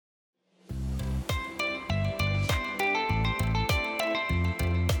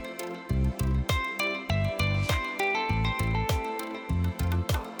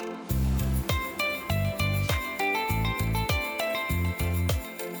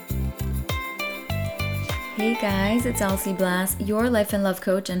Hey guys, it's Elsie Blass, your life and love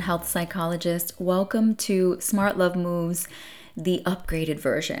coach and health psychologist. Welcome to Smart Love Moves, the upgraded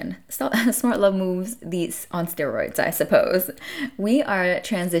version. Smart Love Moves, these on steroids, I suppose. We are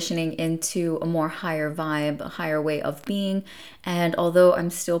transitioning into a more higher vibe, a higher way of being. And although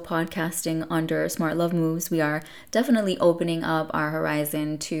I'm still podcasting under Smart Love Moves, we are definitely opening up our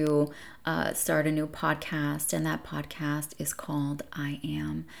horizon to start a new podcast. And that podcast is called I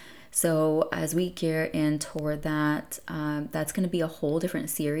Am. So as we gear in toward that, that's going to be a whole different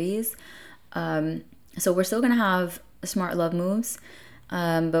series. So we're still going to have Smart Love Moves,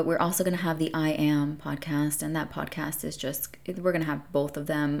 but we're also going to have the I Am podcast. And that podcast is just, we're going to have both of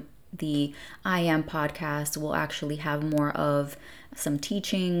them. The I Am podcast will actually have more of some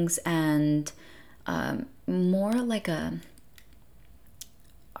teachings and more like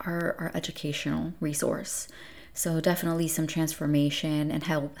our educational resource. So definitely some transformation and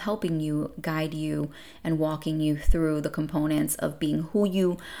helping you, guide you, and walking you through the components of being who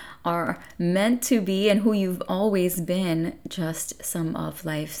you are meant to be and who you've always been. Just some of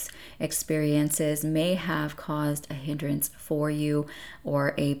life's experiences may have caused a hindrance for you,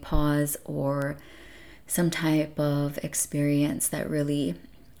 or a pause, or some type of experience that really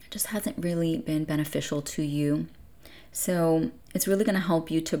just hasn't really been beneficial to you. So it's really going to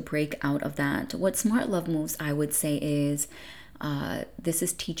help you to break out of that. What Smart Love Moves, I would say, is this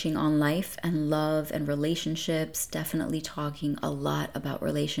is teaching on life and love and relationships, definitely talking a lot about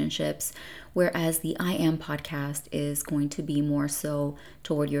relationships, whereas the I Am podcast is going to be more so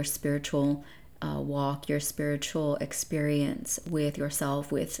toward your spiritual walk, your spiritual experience with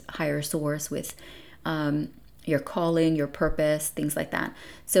yourself, with higher source, with your calling, your purpose, things like that.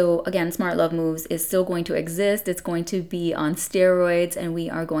 So again, Smart Love Moves is still going to exist. It's going to be on steroids, and we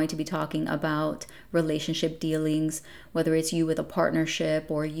are going to be talking about relationship dealings, whether it's you with a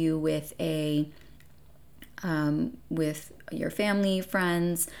partnership or you with with your family,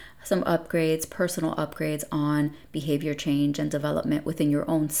 friends, some upgrades, personal upgrades on behavior change and development within your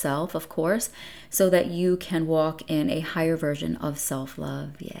own self, of course, so that you can walk in a higher version of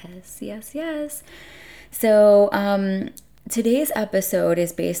self-love. Yes, yes, yes. So today's episode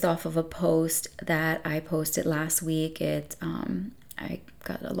is based off of a post that I posted last week. I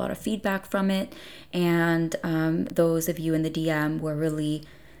got a lot of feedback from it, and those of you in the DM were really,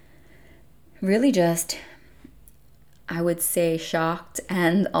 really just, I would say, shocked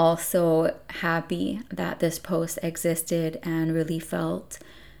and also happy that this post existed, and really felt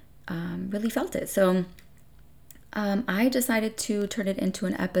it. So I decided to turn it into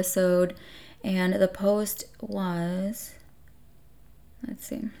an episode. And the post was, let's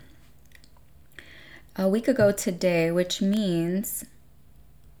see, a week ago today, which means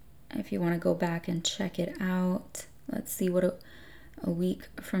if you want to go back and check it out, let's see what a week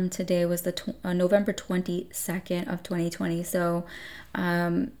from today was, the November 22nd of 2020. So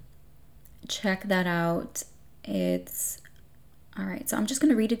check that out. It's all right. So I'm just going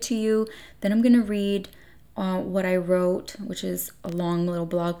to read it to you. Then I'm going to read what I wrote, which is a long little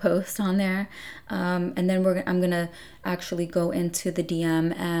blog post on there, and then I'm gonna actually go into the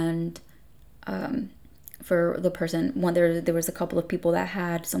DM, and for the person, there was a couple of people that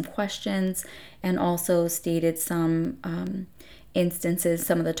had some questions and also stated some instances,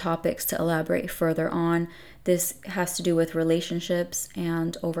 some of the topics to elaborate further on. This has to do with relationships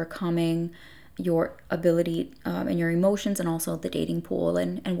and overcoming your ability and your emotions, and also the dating pool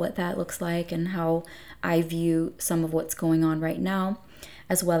and what that looks like, and how I view some of what's going on right now,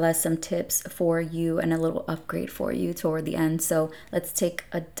 as well as some tips for you and a little upgrade for you toward the end. So let's take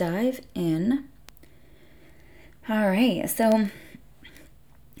a dive in. All right, so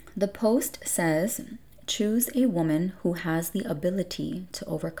the post says, choose a woman who has the ability to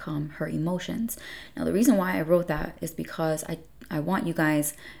overcome her emotions. Now, the reason why I wrote that is because I want you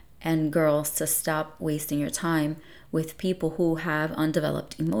guys and girls to stop wasting your time with people who have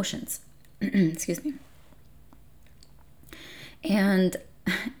undeveloped emotions. Excuse me. And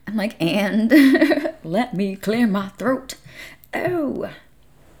I'm like, and let me clear my throat. Oh.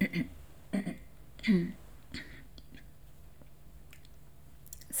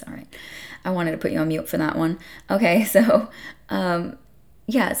 Sorry. I wanted to put you on mute for that one. Okay, so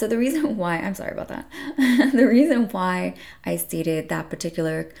yeah, so the reason why, I'm sorry about that. The reason why I stated that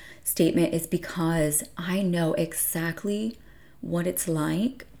particular statement is because I know exactly what it's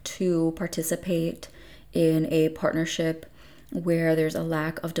like to participate in a partnership where there's a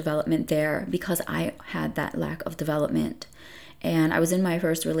lack of development there, because I had that lack of development. And I was in my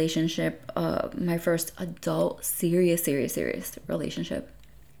first relationship, my first adult, serious relationship.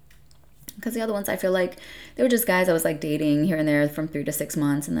 Because the other ones, I feel like they were just guys I was like dating here and there from 3 to 6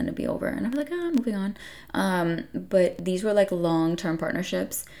 months, and then it'd be over. And I'd be like, moving on. But these were like long-term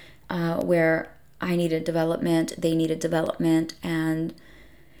partnerships where I needed development, they needed development, and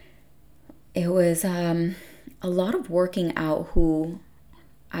it was a lot of working out who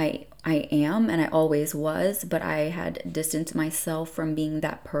I am and I always was, but I had distanced myself from being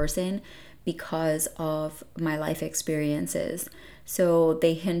that person because of my life experiences. So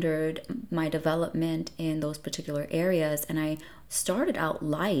they hindered my development in those particular areas. And I started out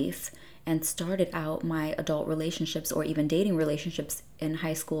life and started out my adult relationships or even dating relationships in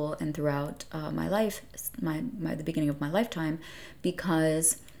high school and throughout my life, the beginning of my lifetime,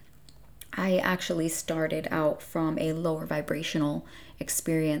 because I actually started out from a lower vibrational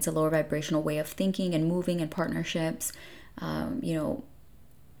experience, a lower vibrational way of thinking and moving in partnerships. You know,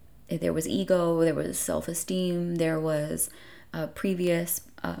 there was ego, there was self esteem, there was previous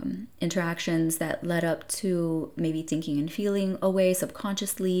interactions that led up to maybe thinking and feeling a way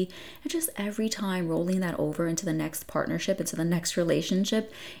subconsciously, and just every time rolling that over into the next partnership, into the next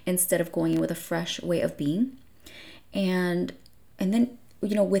relationship, instead of going in with a fresh way of being. And then,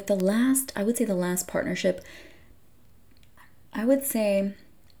 you know, with the last, I would say the last partnership, I would say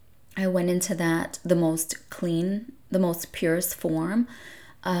I went into that the most clean, the most purest form.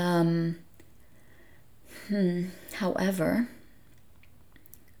 However,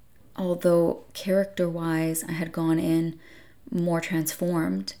 although character-wise I had gone in more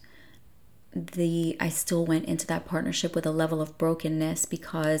transformed, I still went into that partnership with a level of brokenness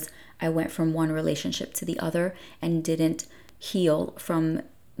because I went from one relationship to the other and didn't heal from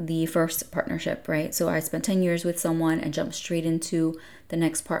the first partnership, right? So I spent 10 years with someone and jumped straight into the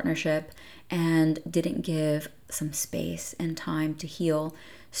next partnership and didn't give some space and time to heal.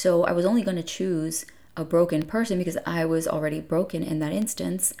 So I was only going to choose a broken person because I was already broken in that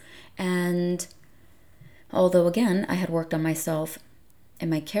instance. And although, again, I had worked on myself and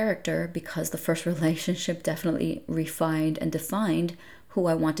my character, because the first relationship definitely refined and defined who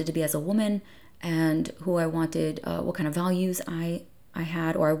I wanted to be as a woman and who I wanted, what kind of values I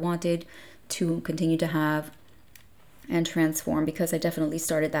had or I wanted to continue to have and transform, because I definitely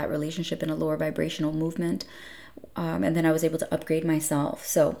started that relationship in a lower vibrational movement. And then I was able to upgrade myself.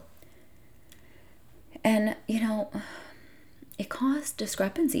 So, and, you know, it caused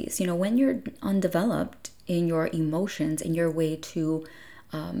discrepancies. You know, when you're undeveloped in your emotions and your way to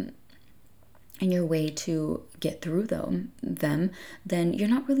get through them, then you're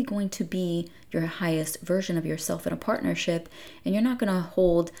not really going to be your highest version of yourself in a partnership, and you're not going to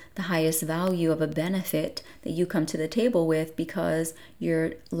hold the highest value of a benefit that you come to the table with because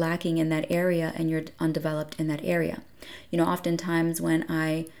you're lacking in that area and you're undeveloped in that area. You know, oftentimes when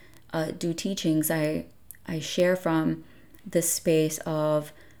I do teachings, I share from the space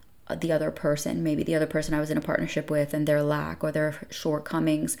of the other person, maybe the other person I was in a partnership with, and their lack or their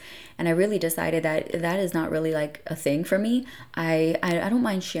shortcomings. And I really decided that that is not really like a thing for me. I don't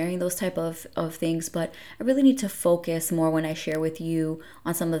mind sharing those type of things, but I really need to focus more when I share with you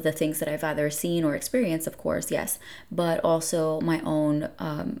on some of the things that I've either seen or experienced, of course, yes, but also my own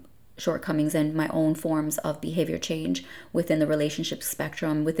shortcomings and my own forms of behavior change within the relationship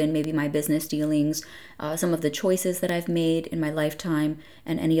spectrum, within maybe my business dealings, some of the choices that I've made in my lifetime,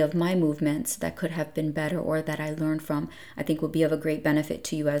 and any of my movements that could have been better or that I learned from, I think will be of a great benefit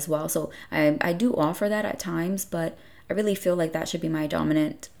to you as well. So I do offer that at times, but I really feel like that should be my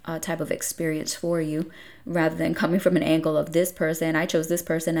dominant type of experience for you, rather than coming from an angle of this person, I chose this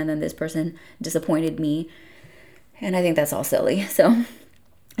person and then this person disappointed me. And I think that's all silly. So,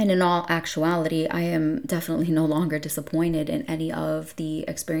 and in all actuality, I am definitely no longer disappointed in any of the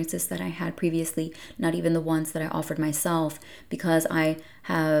experiences that I had previously, not even the ones that I offered myself, because I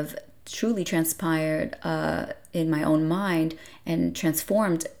have truly transpired in my own mind and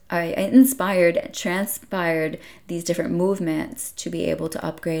transpired these different movements to be able to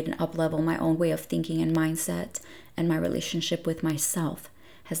upgrade and uplevel my own way of thinking and mindset, and my relationship with myself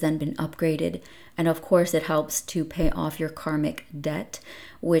has then been upgraded. And of course, it helps to pay off your karmic debt,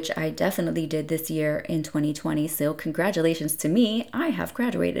 which I definitely did this year in 2020. So congratulations to me. I have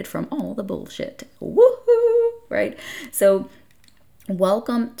graduated from all the bullshit. Woohoo! Right? So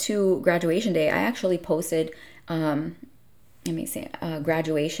welcome to graduation day. I actually posted,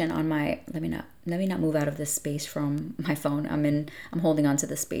 graduation on my, let me not move out of this space from my phone. I'm holding on to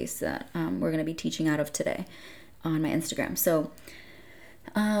the space that we're going to be teaching out of today on my Instagram. So,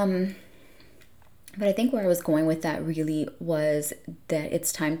 but I think where I was going with that really was that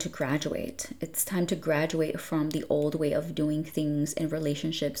it's time to graduate. It's time to graduate from the old way of doing things in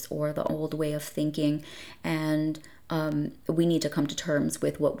relationships or the old way of thinking, and we need to come to terms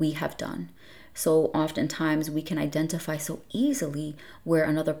with what we have done. So oftentimes we can identify so easily where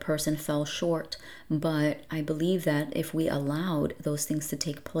another person fell short. But I believe that if we allowed those things to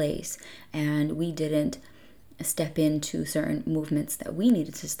take place and we didn't step into certain movements that we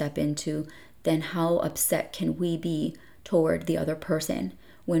needed to step into, then how upset can we be toward the other person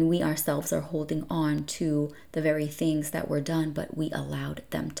when we ourselves are holding on to the very things that were done, but we allowed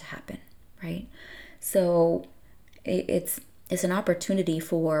them to happen, right? So it's an opportunity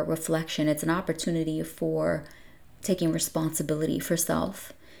for reflection. It's an opportunity for taking responsibility for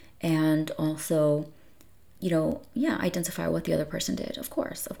self, and also, identify what the other person did. Of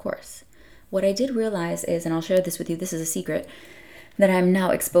course. What I did realize is, and I'll share this with you, this is a secret that I'm now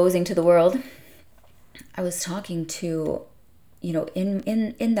exposing to the world. I was talking to,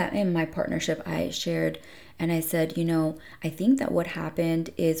 in my partnership, I shared and I said, I think that what happened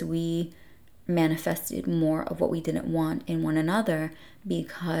is we manifested more of what we didn't want in one another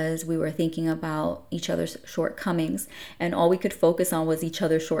because we were thinking about each other's shortcomings, and all we could focus on was each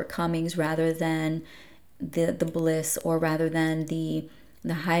other's shortcomings rather than the bliss, or rather than the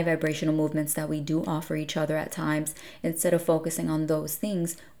high vibrational movements that we do offer each other at times. Instead of focusing on those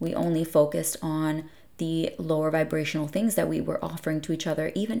things, we only focused on the lower vibrational things that we were offering to each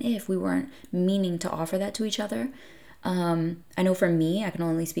other, even if we weren't meaning to offer that to each other. I know for me, I can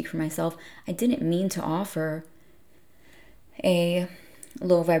only speak for myself, I didn't mean to offer a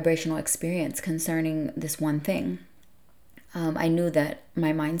low vibrational experience concerning this one thing. I knew that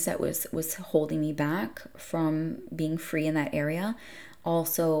my mindset was holding me back from being free in that area.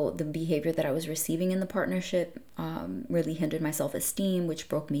 Also, the behavior that I was receiving in the partnership really hindered my self-esteem, which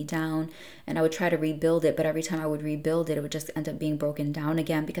broke me down. And I would try to rebuild it, but every time I would rebuild it, it would just end up being broken down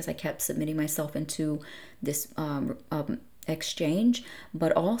again because I kept submitting myself into this exchange.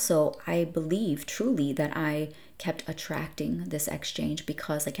 But also, I believe truly that I kept attracting this exchange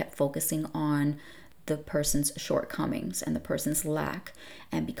because I kept focusing on the person's shortcomings and the person's lack.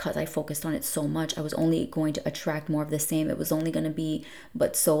 And because I focused on it so much, I was only going to attract more of the same. It was only going to be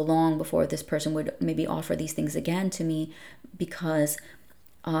but so long before this person would maybe offer these things again to me because,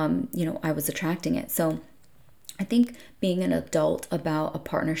 I was attracting it. So I think being an adult about a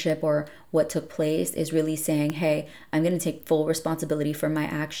partnership or what took place is really saying, hey, I'm going to take full responsibility for my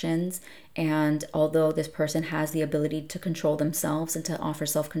actions. And although this person has the ability to control themselves and to offer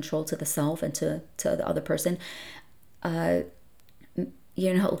self-control to the self and to the other person, the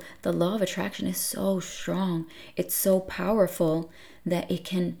law of attraction is so strong. It's so powerful that it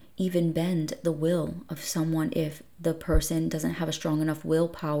can even bend the will of someone if the person doesn't have a strong enough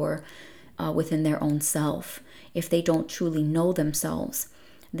willpower within their own self. If they don't truly know themselves,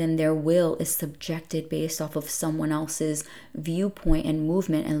 then their will is subjected based off of someone else's viewpoint and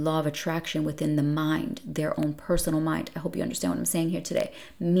movement and law of attraction within the mind, their own personal mind. I hope you understand what I'm saying here today.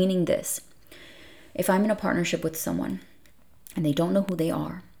 Meaning this, if I'm in a partnership with someone and they don't know who they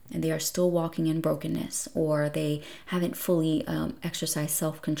are, and they are still walking in brokenness, or they haven't fully exercised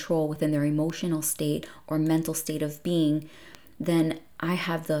self-control within their emotional state or mental state of being, then I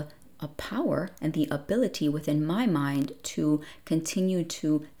have a power and the ability within my mind to continue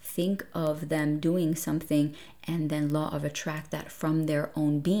to think of them doing something and then law of attract that from their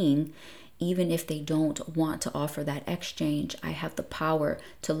own being. Even if they don't want to offer that exchange, I have the power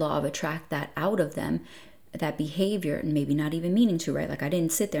to law of attract that out of them, that behavior, and maybe not even meaning to, right? Like I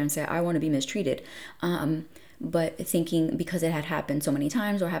didn't sit there and say, I want to be mistreated. But thinking because it had happened so many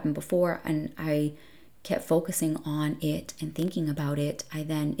times or happened before, and I kept focusing on it and thinking about it,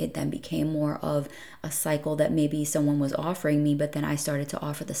 it then became more of a cycle that maybe someone was offering me, but then I started to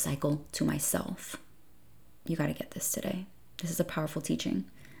offer the cycle to myself. You got to get this today. This is a powerful teaching.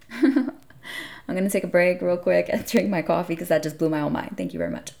 I'm going to take a break real quick and drink my coffee because that just blew my own mind. Thank you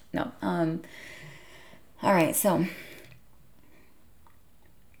very much. No. All right. So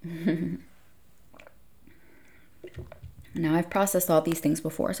now I've processed all these things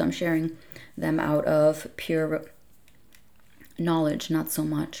before, so I'm sharing them out of pure knowledge, not so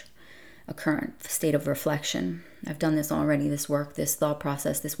much a current state of reflection. I've done this already, this work, this thought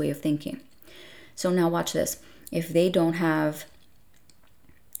process, this way of thinking. So now watch this. If they don't have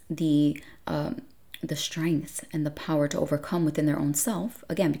the strength and the power to overcome within their own self,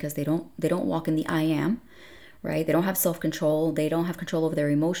 again, because they don't walk in the I am, right? They don't have self-control. They don't have control over their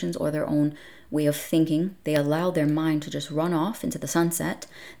emotions or their own way of thinking. They allow their mind to just run off into the sunset.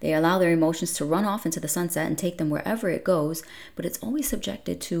 They allow their emotions to run off into the sunset and take them wherever it goes, but it's always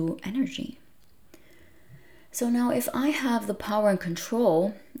subjected to energy. So now if I have the power and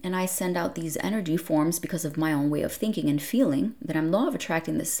control and I send out these energy forms because of my own way of thinking and feeling, then I'm law of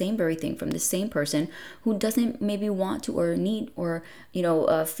attracting the same very thing from the same person who doesn't maybe want to or need or,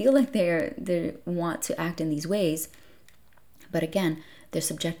 feel like they want to act in these ways. But again, they're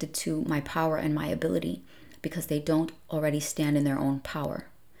subjected to my power and my ability because they don't already stand in their own power.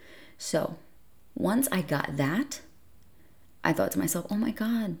 So once I got that, I thought to myself, oh my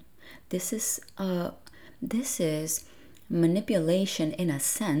God, this is manipulation in a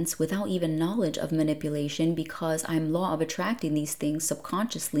sense without even knowledge of manipulation, because I'm law of attracting these things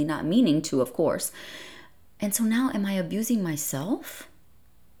subconsciously, not meaning to, of course. And so now am I abusing myself?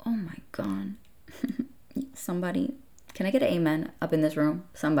 Oh my God. Somebody, can I get an amen up in this room?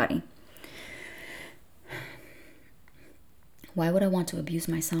 Somebody. Why would I want to abuse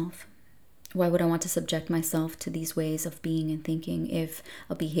myself? Why would I want to subject myself to these ways of being and thinking? If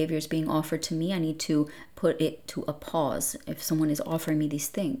a behavior is being offered to me, I need to put it to a pause if someone is offering me these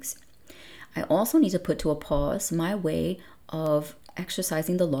things. I also need to put to a pause my way of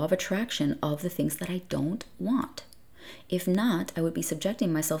exercising the law of attraction of the things that I don't want. If not, I would be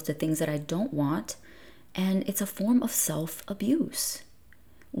subjecting myself to things that I don't want, and it's a form of self-abuse.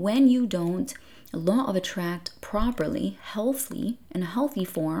 When you don't law of attract properly, healthy, in a healthy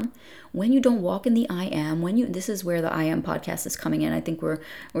form, when you don't walk in the I am, this is where the I am podcast is coming in. I think we're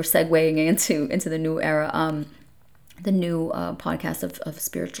segueing into the new era, the new podcast of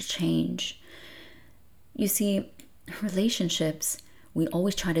spiritual change. You see, relationships, we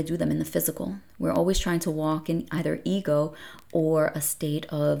always try to do them in the physical. We're always trying to walk in either ego or a state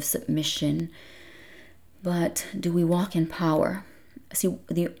of submission. But do we walk in power? See,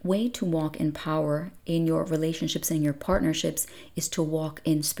 the way to walk in power in your relationships and your partnerships is to walk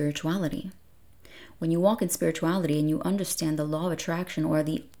in spirituality. When you walk in spirituality and you understand the law of attraction or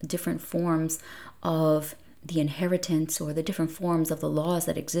the different forms of the inheritance or the different forms of the laws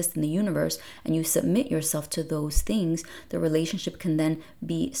that exist in the universe, and you submit yourself to those things, the relationship can then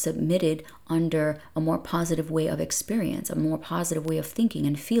be submitted under a more positive way of experience, a more positive way of thinking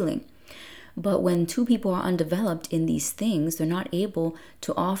and feeling. But when two people are undeveloped in these things, they're not able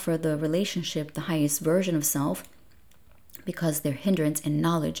to offer the relationship the highest version of self, because they're hindrance in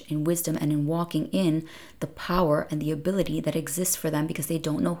knowledge, in wisdom, and in walking in the power and the ability that exists for them, because they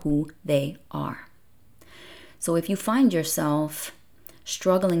don't know who they are. So if you find yourself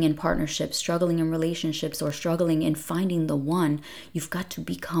struggling in partnerships, struggling in relationships, or struggling in finding the one, you've got to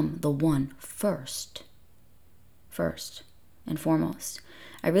become the one first and foremost.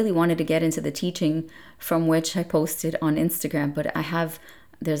 I really wanted to get into the teaching from which I posted on Instagram, but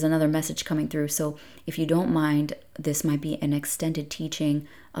there's another message coming through. So if you don't mind, this might be an extended teaching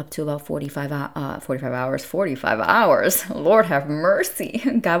up to about 45 hours. Lord have mercy.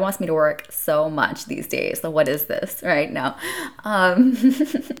 God wants me to work so much these days. So what is this right now?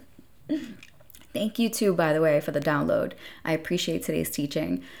 Thank you too, by the way, for the download. I appreciate today's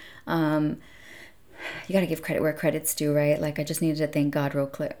teaching. You got to give credit where credit's due, right? Like, I just needed to thank God real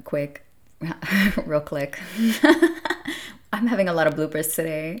quick. I'm having a lot of bloopers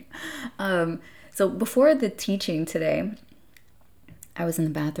today. So before the teaching today, I was in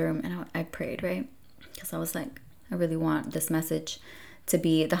the bathroom and I prayed, right? Because I was like, I really want this message to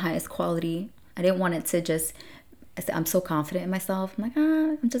be the highest quality. I didn't want it to just, I'm so confident in myself. I'm like,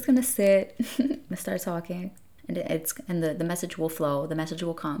 I'm just going to sit and start talking. And the message will flow. The message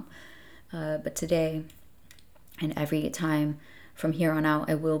will come. But today and every time from here on out,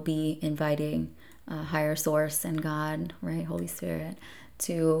 I will be inviting higher source and God, right, Holy Spirit,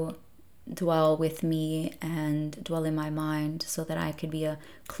 to dwell with me and dwell in my mind, so that I could be a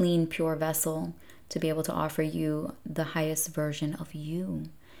clean, pure vessel to be able to offer you the highest version of you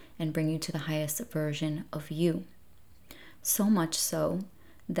and bring you to the highest version of you. So much so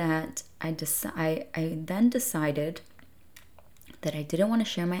that I then decided that I didn't want to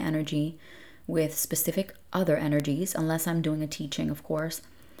share my energy with specific other energies, unless I'm doing a teaching, of course,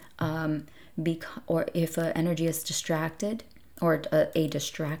 or if an energy is distracted or a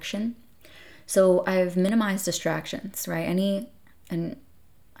distraction. So I've minimized distractions, right? And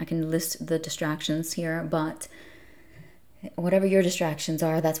I can list the distractions here, but whatever your distractions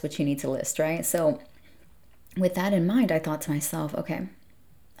are, that's what you need to list, right? So with that in mind, I thought to myself, okay,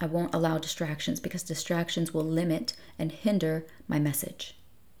 I won't allow distractions, because distractions will limit and hinder my message.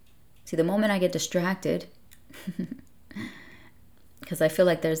 See, the moment I get distracted, because I feel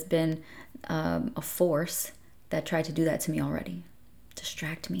like there's been a force that tried to do that to me already.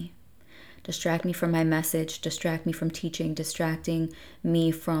 Distract me from my message, distract me from teaching, distracting me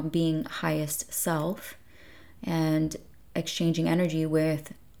from being highest self, and exchanging energy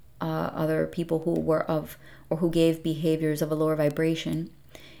with other people who were of or who gave behaviors of a lower vibration,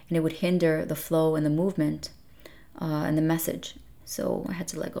 and it would hinder the flow and the movement and the message. So I had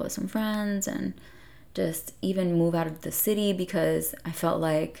to let go of some friends and just even move out of the city because I felt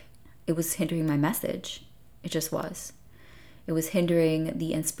like it was hindering my message. It just was. It was hindering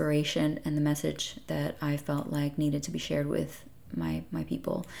the inspiration and the message that I felt like needed to be shared with my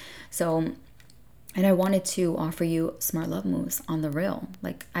people. So, and I wanted to offer you smart love moves on the real.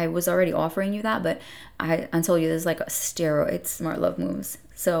 Like I was already offering you that, but I told you this is like a steroid smart love moves.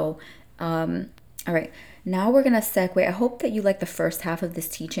 So, all right, now we're gonna segue. I hope that you like the first half of this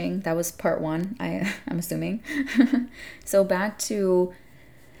teaching. That was part one, I'm assuming. So back to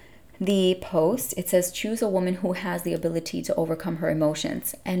the post, it says, choose a woman who has the ability to overcome her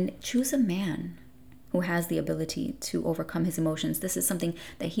emotions, and choose a man who has the ability to overcome his emotions. This is something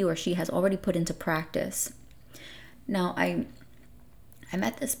that he or she has already put into practice. Now, I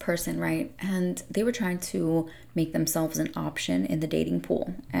met this person, right? And they were trying to make themselves an option in the dating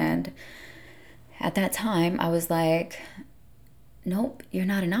pool. And at that time, I was like, nope, you're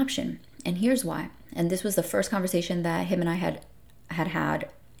not an option. And here's why. And this was the first conversation that him and I had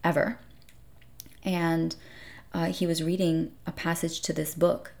ever. And he was reading a passage to this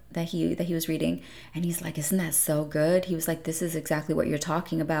book that he was reading, and he's like, isn't that so good? He was like, this is exactly what you're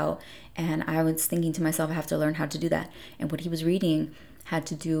talking about. And I was thinking to myself, I have to learn how to do that. And what he was reading had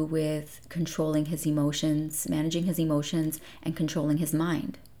to do with controlling his emotions, managing his emotions, and controlling his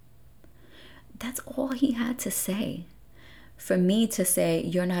mind. That's all he had to say. For me to say,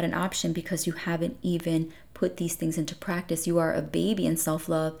 you're not an option because you haven't even put these things into practice. You are a baby in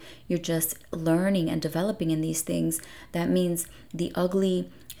self-love. You're just learning and developing in these things. That means the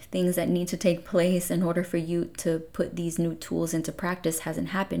ugly things that need to take place in order for you to put these new tools into practice hasn't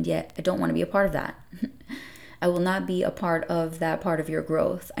happened yet. I don't want to be a part of that. I will not be a part of that part of your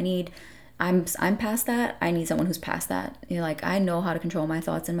growth. I'm past that. I need someone who's past that. You know, like I know how to control my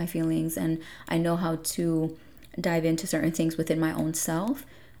thoughts and my feelings, and I know how to dive into certain things within my own self,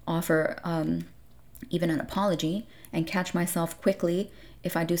 offer even an apology, and catch myself quickly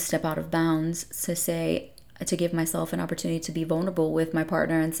if I do step out of bounds, to give myself an opportunity to be vulnerable with my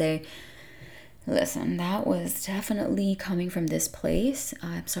partner and say, listen, that was definitely coming from this place.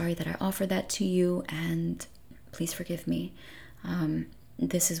 I'm sorry that I offered that to you, and please forgive me.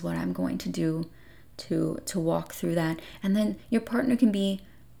 This is what I'm going to do to walk through that. And then your partner can be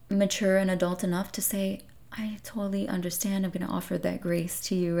mature and adult enough to say, I totally understand. I'm going to offer that grace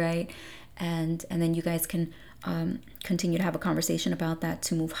to you, right? And then you guys can continue to have a conversation about that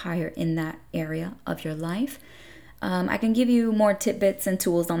to move higher in that area of your life. I can give you more tidbits and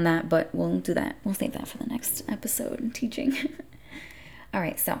tools on that, but we'll do that. We'll save that for the next episode and teaching. All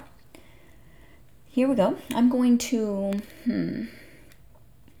right, so here we go. I'm going to,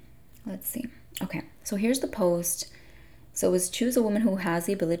 let's see. Okay, so here's the post. So it was choose a woman who has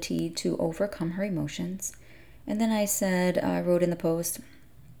the ability to overcome her emotions. And then I wrote in the post,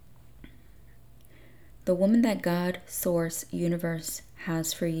 the woman that God, source, universe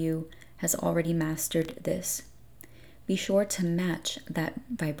has for you has already mastered this. Be sure to match that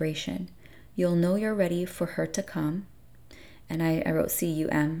vibration. You'll know you're ready for her to come. And I wrote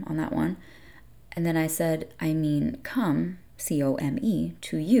C-U-M on that one. And then I said, I mean come, C-O-M-E,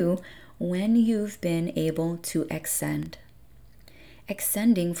 to you when you've been able to ascend.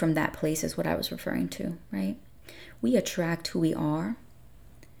 Ascending from that place is what I was referring to, right? We attract who we are.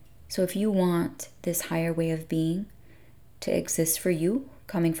 So if you want this higher way of being to exist for you,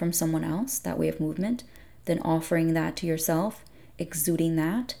 coming from someone else, that way of movement, then offering that to yourself, exuding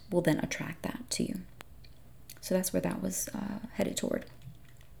that, will then attract that to you. So that's where that was headed toward.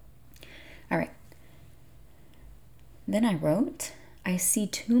 All right. Then I wrote, I see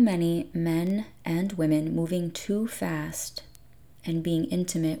too many men and women moving too fast and being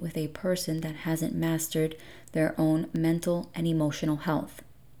intimate with a person that hasn't mastered their own mental and emotional health.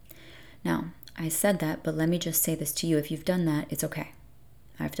 Now, I said that, but let me just say this to you. If you've done that, it's okay.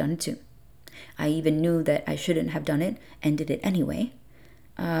 I've done it too. I even knew that I shouldn't have done it and did it anyway.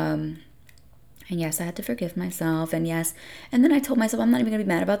 And yes, I had to forgive myself. And yes, and then I told myself, I'm not even going to be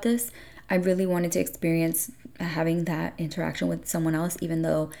mad about this. I really wanted to experience having that interaction with someone else, even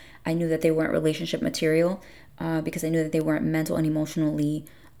though I knew that they weren't relationship material, because I knew that they weren't mental and emotionally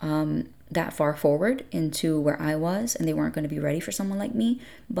that far forward into where I was, and they weren't going to be ready for someone like me.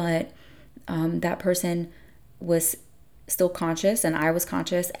 But that person was still conscious, and I was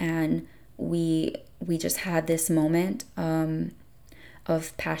conscious, and we just had this moment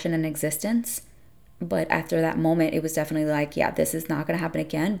of passion and existence. But after that moment, it was definitely like, yeah, this is not going to happen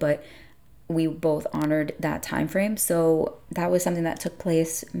again. But we both honored that time frame. So that was something that took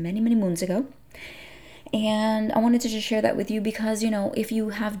place many, many moons ago. And I wanted to just share that with you because, if you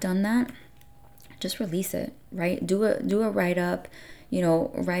have done that, just release it, right? Do a write up,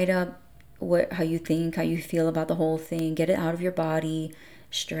 write up how you think, how you feel about the whole thing, get it out of your body,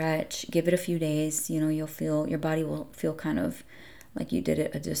 stretch, give it a few days, you'll feel, your body will feel kind of like you did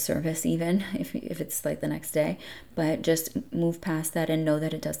it a disservice, even if it's like the next day. But just move past that and know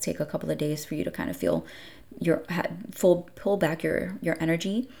that it does take a couple of days for you to kind of feel your pull back your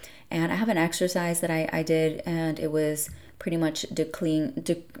energy. And I have an exercise that I did, and it was pretty much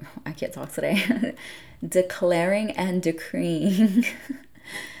I can't talk today, declaring and decreeing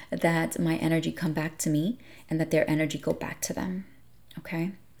that my energy come back to me and that their energy go back to them.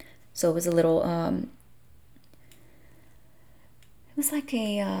 Okay, so it was a little it was like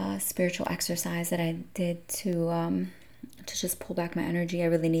a spiritual exercise that I did to just pull back my energy. I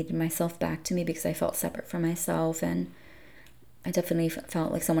really needed myself back to me because I felt separate from myself, and I definitely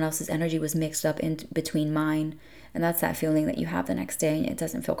felt like someone else's energy was mixed up in between mine. And that's that feeling that you have the next day, and it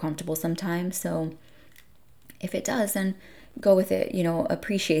doesn't feel comfortable sometimes. So if it does, then go with it,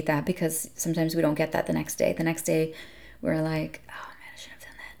 appreciate that, because sometimes we don't get that the next day. The next day we're like, oh man, I should have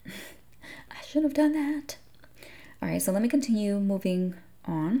done that. I should have done that. All right, so let me continue moving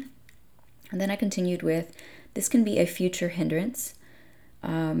on. And then I continued with, this can be a future hindrance.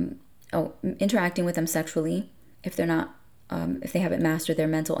 Interacting with them sexually, if they're not, if they haven't mastered their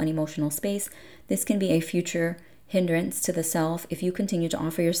mental and emotional space, this can be a future hindrance to the self if you continue to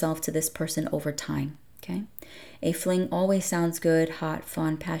offer yourself to this person over time. Okay, a fling always sounds good, hot,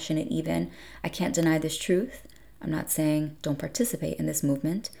 fun, passionate, even. I can't deny this truth. I'm not saying don't participate in this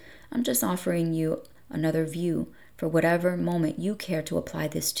movement. I'm just offering you another view for whatever moment you care to apply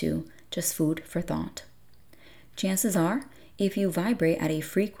this to, just food for thought. Chances are, if you vibrate at a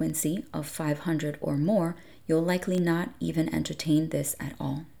frequency of 500 or more, you'll likely not even entertain this at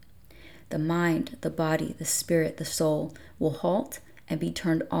all. The mind, the body, the spirit, the soul will halt and be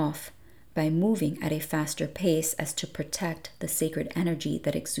turned off by moving at a faster pace as to protect the sacred energy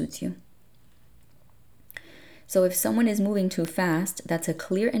that exudes you. So if someone is moving too fast, that's a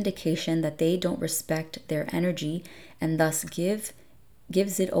clear indication that they don't respect their energy and thus gives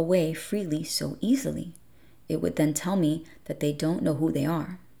it away freely so easily. It would then tell me that they don't know who they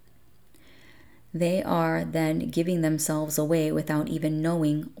are. They are then giving themselves away without even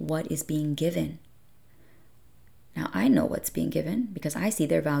knowing what is being given. Now, I know what's being given because I see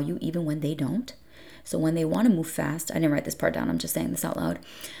their value even when they don't. So when they want to move fast, I didn't write this part down, I'm just saying this out loud.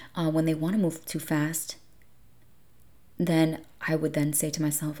 When they want to move too fast, then I would then say to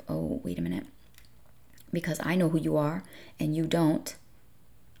myself, oh, wait a minute. Because I know who you are and you don't,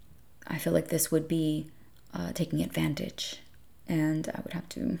 I feel like this would be taking advantage. And I would have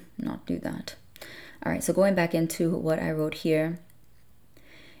to not do that. All right, so going back into what I wrote here.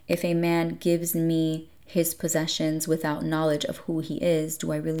 If a man gives me his possessions without knowledge of who he is,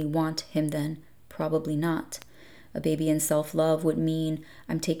 do I really want him then? Probably not. A baby in self-love would mean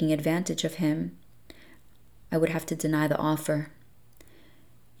I'm taking advantage of him. I would have to deny the offer.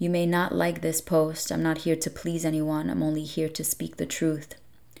 You may not like this post. I'm not here to please anyone. I'm only here to speak the truth.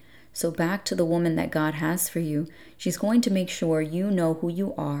 So back to the woman that God has for you. She's going to make sure you know who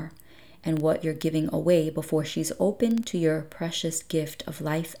you are and what you're giving away before she's open to your precious gift of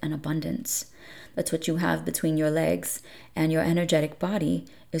life and abundance. That's what you have between your legs, and your energetic body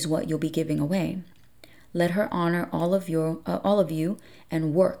is what you'll be giving away. Let her honor all of you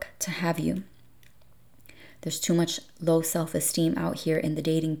and work to have you. There's too much low self-esteem out here in the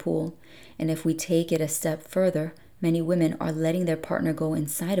dating pool, and if we take it a step further, many women are letting their partner go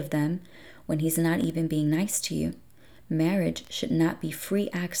inside of them when he's not even being nice to you. Marriage should not be free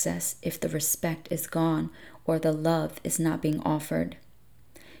access if the respect is gone or the love is not being offered.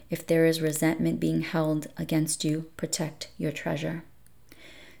 If there is resentment being held against you, protect your treasure.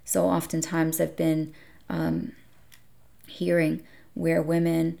 So oftentimes I've been hearing where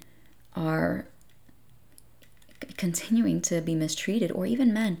women are continuing to be mistreated, or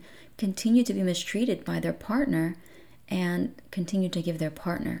even men continue to be mistreated by their partner and continue to give their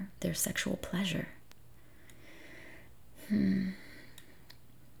partner their sexual pleasure.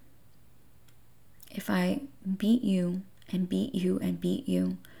 If I beat you and beat you and beat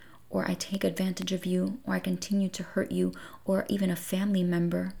you, or I take advantage of you, or I continue to hurt you, or even a family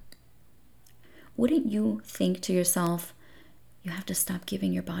member, wouldn't you think to yourself, you have to stop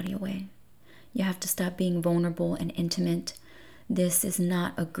giving your body away? You have to stop being vulnerable and intimate. This is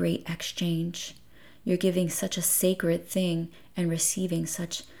not a great exchange. You're giving such a sacred thing and receiving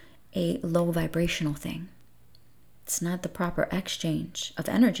such a low vibrational thing. It's not the proper exchange of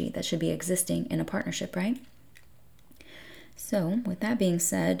energy that should be existing in a partnership, right? So with that being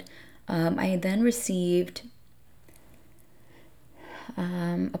said, I then received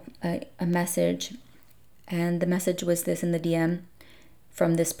a message, and the message was this in the DM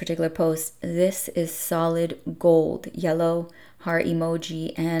from this particular post. This is solid gold, yellow heart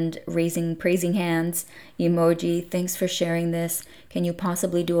emoji and praising hands emoji. Thanks for sharing this. Can you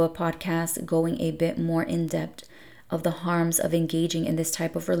possibly do a podcast going a bit more in depth of the harms of engaging in this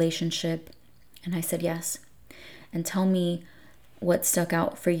type of relationship? And I said yes. And tell me what stuck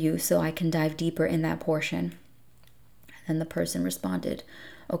out for you so I can dive deeper in that portion. And the person responded,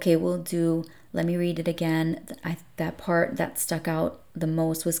 okay, let me read it again. That part that stuck out the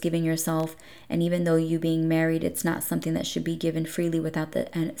most was giving yourself. And even though you being married, it's not something that should be given freely without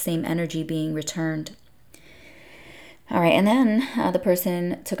the same energy being returned. All right. And then the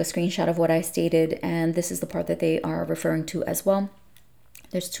person took a screenshot of what I stated. And this is the part that they are referring to as well.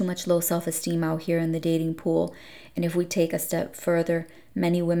 There's too much low self-esteem out here in the dating pool. And if we take a step further,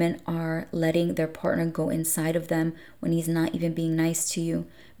 many women are letting their partner go inside of them when he's not even being nice to you.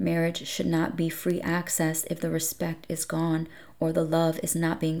 Marriage should not be free access if the respect is gone or the love is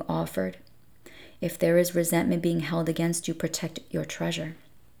not being offered. If there is resentment being held against you, protect your treasure.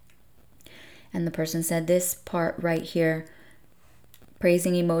 And the person said this part right here,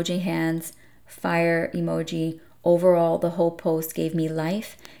 praising emoji hands, fire emoji. Overall, the whole post gave me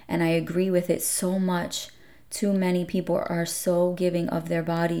life, and I agree with it so much. Too many people are so giving of their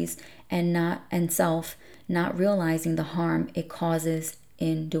bodies and self, not realizing the harm it causes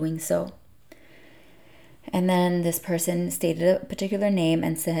in doing so. And then this person stated a particular name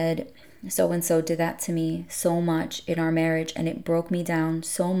and said, so-and-so did that to me so much in our marriage, and it broke me down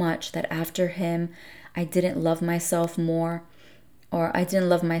so much that after him, I didn't love myself more, or I didn't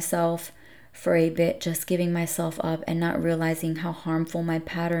love myself for a bit, just giving myself up and not realizing how harmful my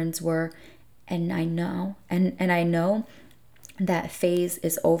patterns were. And I know that phase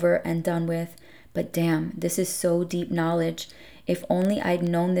is over and done with, but damn, this is so deep knowledge. If only I'd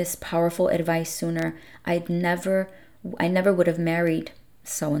known this powerful advice sooner, I never would have married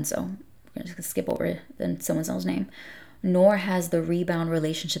so-and-so. We're just gonna skip over so-and-so's name. Nor has the rebound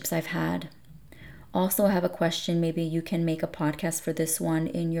relationships I've had. Also, I have a question. Maybe you can make a podcast for this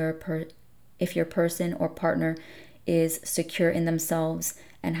one if your person or partner is secure in themselves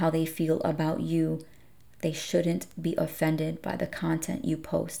and how they feel about you. They shouldn't be offended by the content you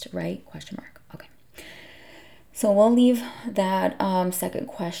post, right? ? Okay. So we'll leave that second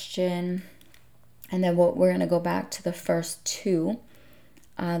question. And then we're going to go back to the first two.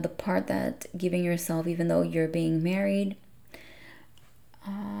 The part that giving yourself, even though you're being married.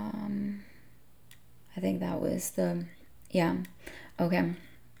 I think that was okay.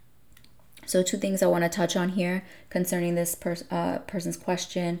 So two things I want to touch on here concerning this person's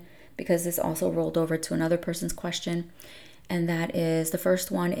question, because this also rolled over to another person's question. And that is, the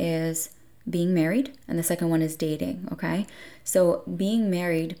first one is being married, and the second one is dating, okay? So being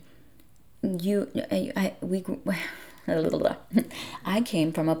married, I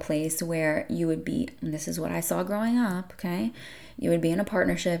came from a place where you would be, and this is what I saw growing up, okay? You would be in a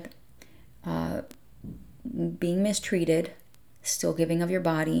partnership, being mistreated, still giving of your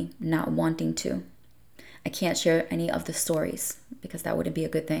body, not wanting to. I can't share any of the stories because that wouldn't be a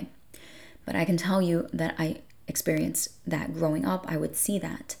good thing. But I can tell you that I experienced that growing up. I would see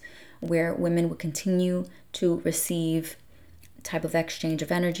that, where women would continue to receive type of exchange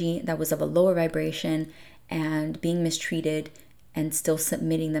of energy that was of a lower vibration and being mistreated and still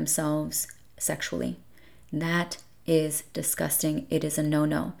submitting themselves sexually. That is disgusting. It is a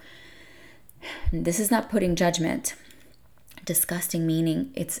no-no. This is not putting judgment. Disgusting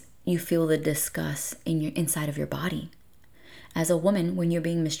meaning you feel the disgust inside of your body. As a woman, when you're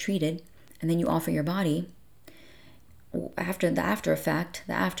being mistreated and then you offer your body, after the after effect,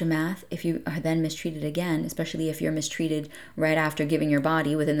 the aftermath, if you are then mistreated again, especially if you're mistreated right after giving your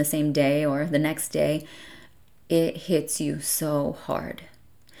body within the same day or the next day, it hits you so hard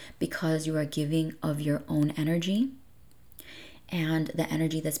because you are giving of your own energy, and the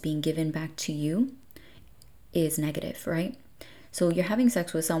energy that's being given back to you is negative, right? So you're having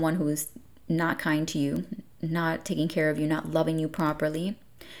sex with someone who is not kind to you, not taking care of you, not loving you properly.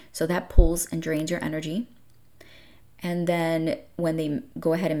 So that pulls and drains your energy. And then when they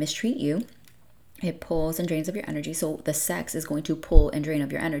go ahead and mistreat you, it pulls and drains of your energy. So the sex is going to pull and drain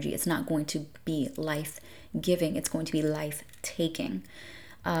of your energy. It's not going to be life-giving. It's going to be life-taking.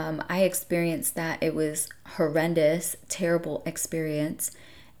 I experienced that. It was horrendous, terrible experience.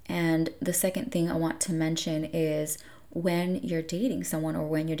 And the second thing I want to mention is when you're dating someone or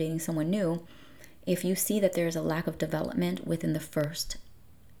when you're dating someone new, If you see that there's a lack of development within the first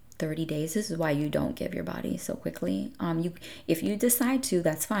 30 days, this is why you don't give your body so quickly. If you decide to,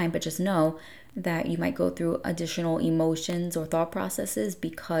 that's fine, but just know that you might go through additional emotions or thought processes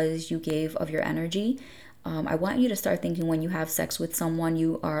because you gave of your energy. I want you to start thinking when you have sex with someone,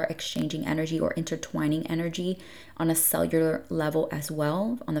 you are exchanging energy or intertwining energy on a cellular level as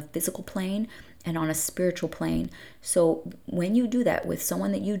well, on the physical plane and on a spiritual plane. So when you do that with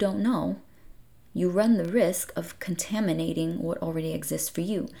someone that you don't know, you run the risk of contaminating what already exists for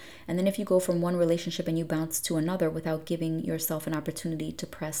you. And then if you go from one relationship and you bounce to another without giving yourself an opportunity to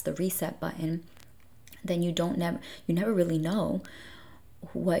press the reset button, then you never really know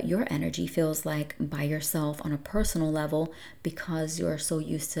what your energy feels like by yourself on a personal level, because you're so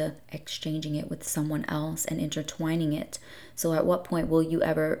used to exchanging it with someone else and intertwining it. So at what point will you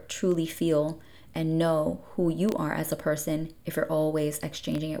ever truly feel and know who you are as a person if you're always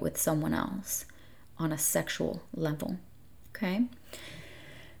exchanging it with someone else on a sexual level? Okay,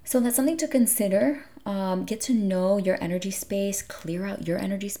 so that's something to consider. Get to know your energy space, clear out your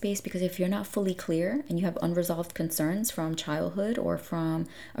energy space, because if you're not fully clear and you have unresolved concerns from childhood or from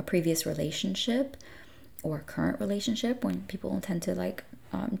a previous relationship or current relationship, when people tend to like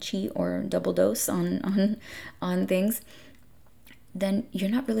cheat or double dose on things, then you're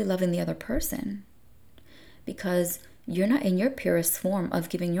not really loving the other person, because you're not in your purest form of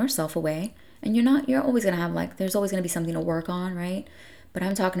giving yourself away. And you're always going to have, like, there's always going to be something to work on, right? But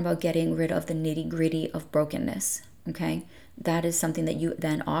I'm talking about getting rid of the nitty gritty of brokenness, okay? That is something that you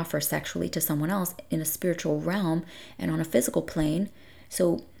then offer sexually to someone else in a spiritual realm and on a physical plane.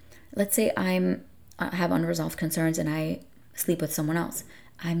 So let's say I have unresolved concerns and I sleep with someone else.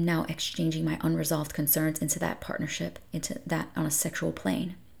 I'm now exchanging my unresolved concerns into that partnership, into that on a sexual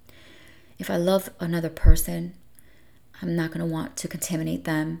plane. If I love another person, I'm not going to want to contaminate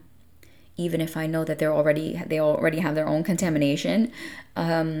them, even if I know that they already have their own contamination,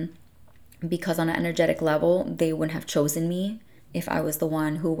 because on an energetic level, they wouldn't have chosen me if I was the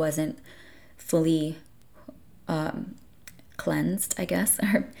one who wasn't fully cleansed, I guess,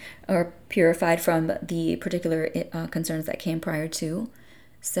 or purified from the particular concerns that came prior to.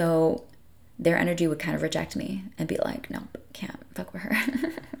 So their energy would kind of reject me and be like, no, can't fuck with her,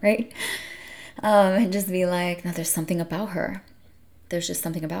 right? And just be like, no, there's something about her. There's just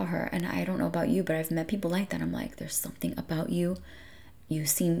something about her. And I don't know about you, but I've met people like that. I'm like, there's something about you. You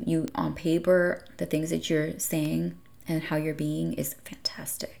on paper, the things that you're saying and how you're being is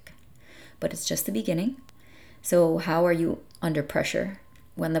fantastic. But it's just the beginning. So how are you under pressure?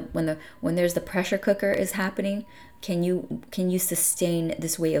 When there's the pressure cooker is happening, can you sustain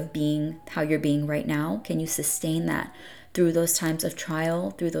this way of being how you're being right now? Can you sustain that through those times of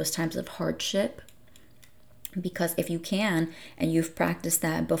trial, through those times of hardship? Because if you can, and you've practiced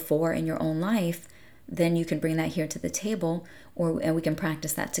that before in your own life, then you can bring that here to the table, and we can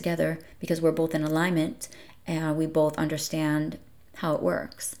practice that together, because we're both in alignment and we both understand how it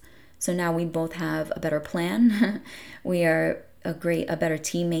works. So now we both have a better plan. We are a better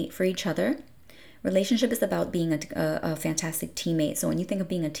teammate for each other. Relationship is about being a fantastic teammate. So when you think of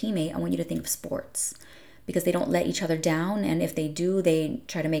being a teammate, I want you to think of sports, because they don't let each other down, and if they do, they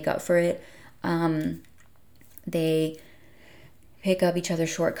try to make up for it. They pick up each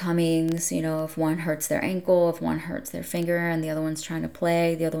other's shortcomings. If one hurts their ankle, if one hurts their finger, and the other one's trying to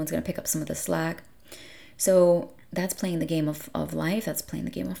play, the other one's going to pick up some of the slack. So that's playing the game of life. That's playing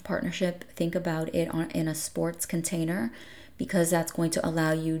the game of partnership. Think about it in a sports container, because that's going to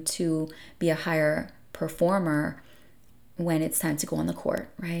allow you to be a higher performer when it's time to go on the court,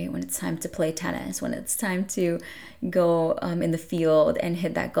 right? When it's time to play tennis, when it's time to go in the field and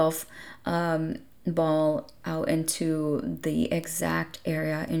hit that golf ball out into the exact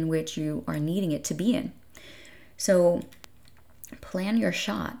area in which you are needing it to be in. So plan your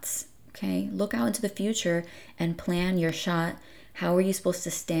shots, okay? Look out into the future and plan your shot. How are you supposed to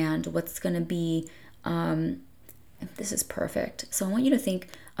stand? What's going to be, this is perfect. So I want you to think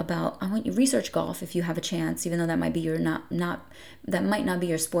about, I want you to research golf if you have a chance, even though that might be that might not be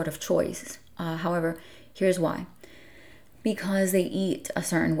your sport of choice. However, here's why. Because they eat a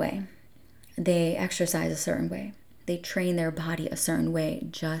certain way. They exercise a certain way. They train their body a certain way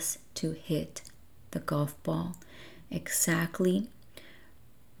just to hit the golf ball exactly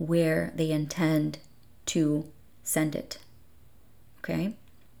where they intend to send it. Okay?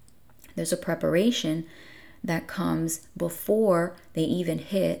 There's a preparation that comes before they even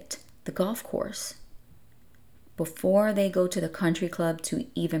hit the golf course. Before they go to the country club to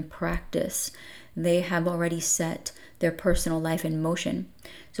even practice, they have already set their personal life in motion.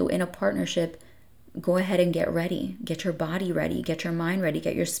 So in a partnership, go ahead and get ready. Get your body ready, get your mind ready,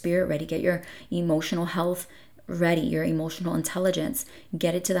 get your spirit ready, get your emotional health ready, your emotional intelligence.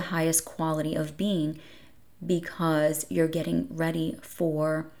 Get it to the highest quality of being, because you're getting ready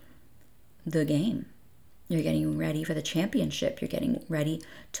for the game. You're getting ready for the championship. You're getting ready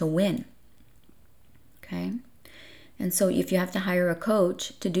to win. Okay? And so if you have to hire a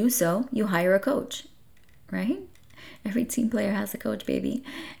coach to do so, you hire a coach, right? Every team player has a coach, baby.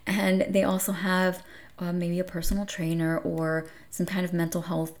 And they also have maybe a personal trainer or some kind of mental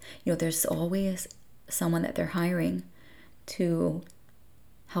health. There's always someone that they're hiring to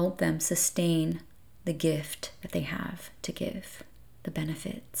help them sustain the gift that they have to give, the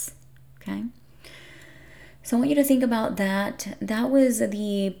benefits. Okay? So I want you to think about that. That was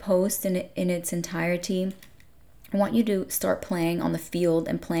the post in its entirety. I want you to start playing on the field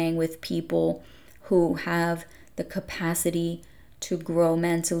and playing with people who have the capacity to grow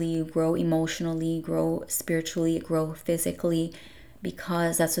mentally, grow emotionally, grow spiritually, grow physically,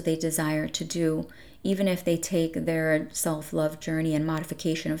 because that's what they desire to do. Even if they take their self-love journey and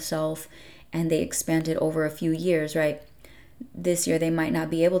modification of self and they expand it over a few years, right? This year they might not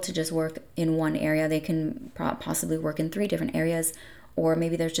be able to just work in one area. They can possibly work in 3 different areas, or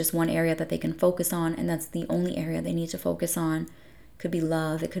maybe there's just one area that they can focus on, and that's the only area they need to focus on. It could be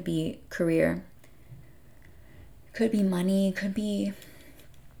love, it could be career, it could be money, it could be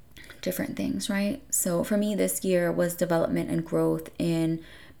different things, right? So for me, this year was development and growth in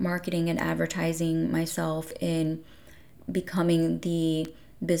marketing and advertising myself, in becoming the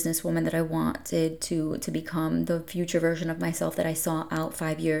businesswoman that I wanted to become, the future version of myself that I saw out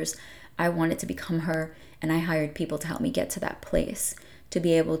 5 years. I wanted to become her, and I hired people to help me get to that place, to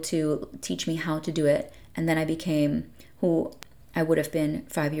be able to teach me how to do it. And then I became who I would have been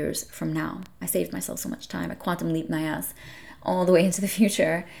 5 years from now. I saved myself so much time. I quantum leaped my ass all the way into the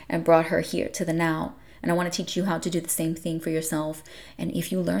future and brought her here to the now. And I want to teach you how to do the same thing for yourself. And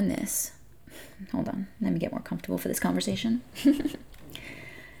if you learn this, hold on, let me get more comfortable for this conversation.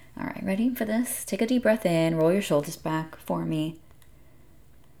 All right, ready for this? Take a deep breath in, roll your shoulders back for me.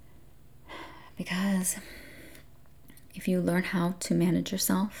 Because if you learn how to manage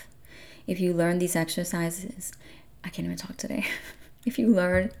yourself, if you learn these exercises, I can't even talk today. If you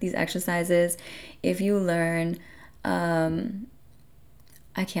learn these exercises, if you learn, I'm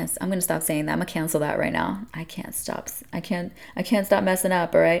going to stop saying that. I'm going to cancel that right now. I can't stop messing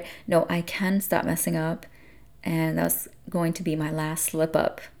up, all right? No, I can stop messing up. And that's going to be my last slip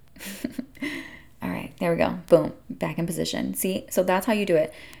up. All right, there we go. Boom, back in position. See, so that's how you do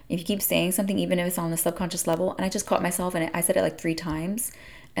it. If you keep saying something, even if it's on the subconscious level, and I just caught myself in it, I said it like 3 times.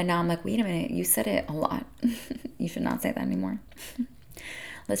 And now I'm like, wait a minute, you said it a lot. You should not say that anymore.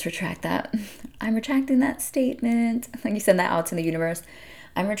 Let's retract that. I'm retracting that statement. Like you send that out to the universe.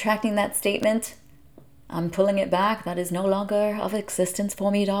 I'm retracting that statement. I'm pulling it back. That is no longer of existence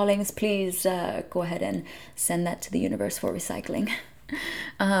for me, darlings. Please go ahead and send that to the universe for recycling.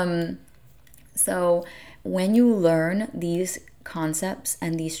 So when you learn these concepts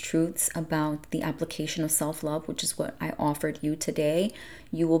and these truths about the application of self-love, which is what I offered you today,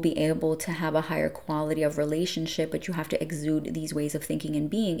 you will be able to have a higher quality of relationship, but you have to exude these ways of thinking and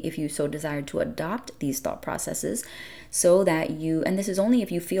being if you so desire to adopt these thought processes, so that and this is only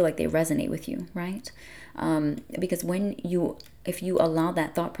if you feel like they resonate with you, right? Because if you allow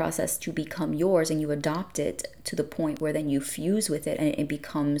that thought process to become yours and you adopt it to the point where then you fuse with it and it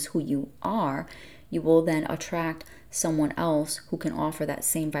becomes who you are, you will then attract someone else who can offer that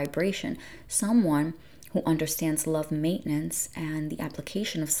same vibration, someone who understands love maintenance and the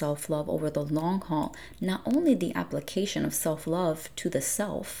application of self-love over the long haul. Not only the application of self-love to the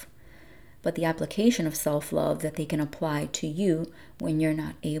self, but the application of self-love that they can apply to you when you're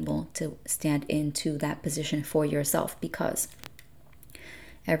not able to stand into that position for yourself. Because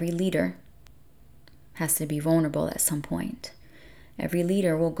every leader has to be vulnerable at some point. Every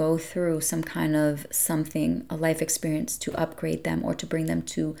leader will go through some kind of something, a life experience, to upgrade them or to bring them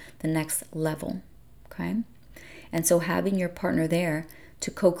to the next level, okay? And so having your partner there to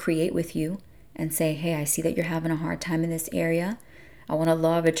co-create with you and say, hey, I see that you're having a hard time in this area. I want to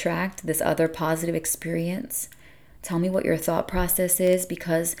law of attract this other positive experience. Tell me what your thought process is,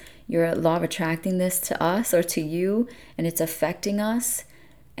 because you're law of attracting this to us or to you, and it's affecting us.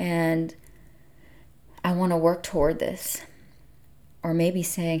 And I want to work toward this. Or maybe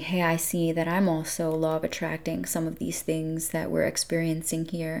saying, hey, I see that I'm also law of attracting some of these things that we're experiencing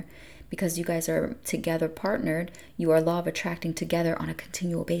here. Because you guys are together partnered, you are law of attracting together on a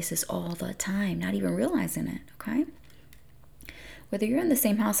continual basis all the time, not even realizing it, okay? Whether you're in the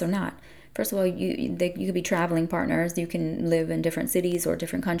same house or not, first of all, you could be traveling partners. You can live in different cities or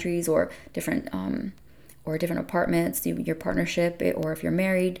different countries or different apartments. Your partnership, or if you're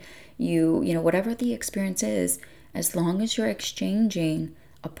married, whatever the experience is, as long as you're exchanging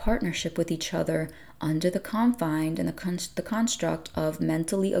a partnership with each other under the confine and the construct of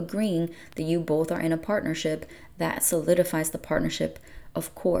mentally agreeing that you both are in a partnership, that solidifies the partnership,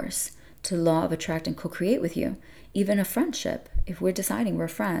 of course, to law of attract and co-create with you. Even a friendship, if we're deciding we're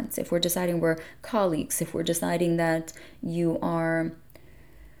friends, if we're deciding we're colleagues, if we're deciding that you are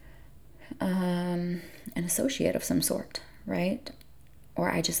an associate of some sort, right?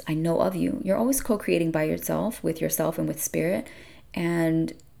 Or I know of you. You're always co-creating by yourself, with yourself and with spirit,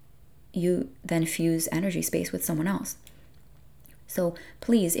 and you then fuse energy space with someone else. So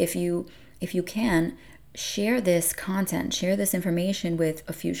please, if you can, share this content, share this information with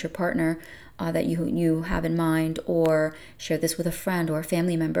a future partner that you have in mind, or share this with a friend or a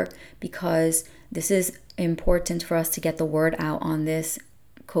family member, because this is important for us to get the word out on this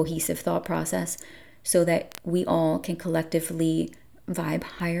cohesive thought process, so that we all can collectively vibe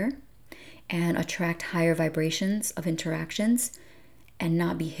higher and attract higher vibrations of interactions, and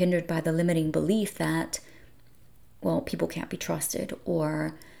not be hindered by the limiting belief that, well, people can't be trusted,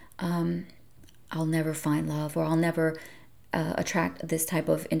 or I'll never find love, or I'll never attract this type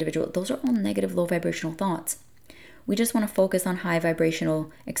of individual. Those are all negative, low vibrational thoughts. We just want to focus on high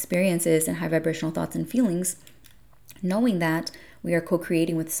vibrational experiences and high vibrational thoughts and feelings, knowing that we are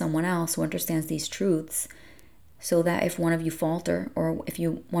co-creating with someone else who understands these truths, so that if one of you falter, or if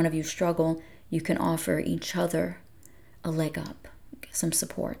one of you struggle, you can offer each other a leg up, some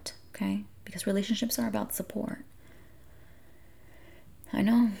support, okay? Because relationships are about support. I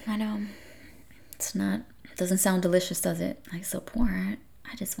know. It doesn't sound delicious, does it? Like support.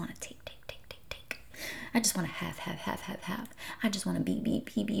 I just want to take. I just want to have. I just want to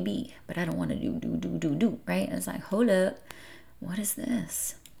be. But I don't want to do, right? And it's like, hold up. What is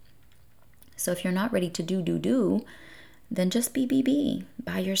this? So if you're not ready to do, then just be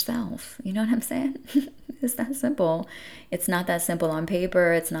by yourself. You know what I'm saying? It's that simple. It's not that simple on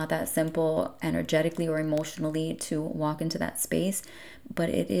paper. It's not that simple energetically or emotionally to walk into that space. But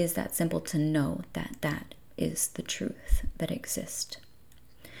it is that simple to know that that is the truth that exists.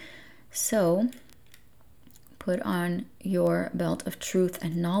 So put on your belt of truth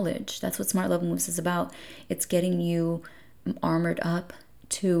and knowledge. That's what Smart Love Moves is about. It's getting you armored up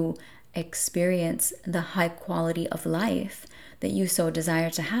to experience the high quality of life that you so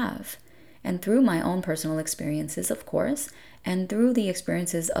desire to have. And through my own personal experiences, of course, and through the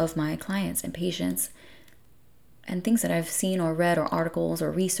experiences of my clients and patients, and things that I've seen or read, or articles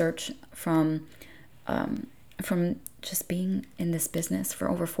or research from just being in this business for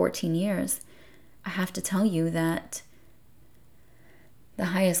over 14 years, I have to tell you that the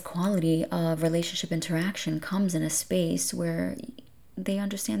highest quality of relationship interaction comes in a space where they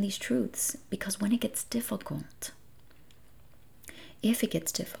understand these truths. Because when it gets difficult, if it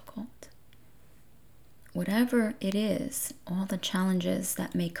gets difficult, whatever it is, all the challenges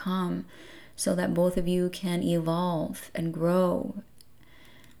that may come so that both of you can evolve and grow,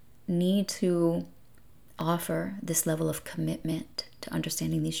 need to offer this level of commitment to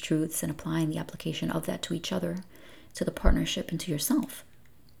understanding these truths and applying the application of that to each other, to the partnership, and to yourself.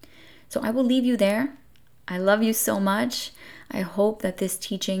 So I will leave you there. I love you so much. I hope that this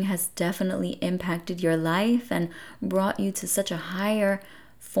teaching has definitely impacted your life and brought you to such a higher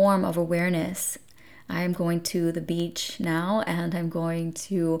form of awareness. I am going to the beach now, and I'm going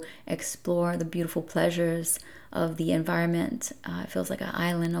to explore the beautiful pleasures of the environment. It feels like an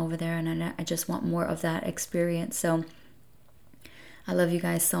island over there, and I just want more of that experience. So I love you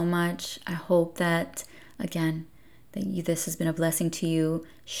guys so much. I hope that, again, this has been a blessing to you.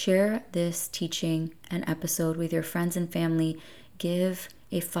 Share this teaching and episode with your friends and family. Give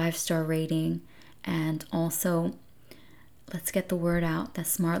a 5-star rating. And also, let's get the word out that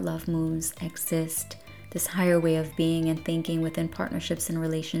Smart Love Moves exist. This higher way of being and thinking within partnerships and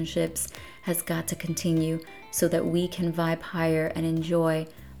relationships has got to continue, so that we can vibe higher and enjoy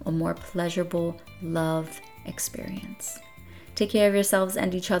a more pleasurable love experience. Take care of yourselves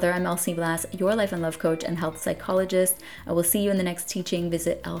and each other. I'm Elsie Blass, your life and love coach and health psychologist. I will see you in the next teaching.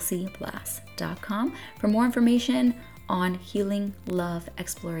 Visit elsieblass.com for more information on healing, love,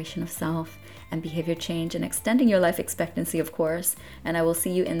 exploration of self, and behavior change, and extending your life expectancy, of course. And I will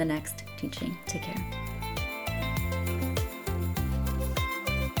see you in the next teaching. Take care.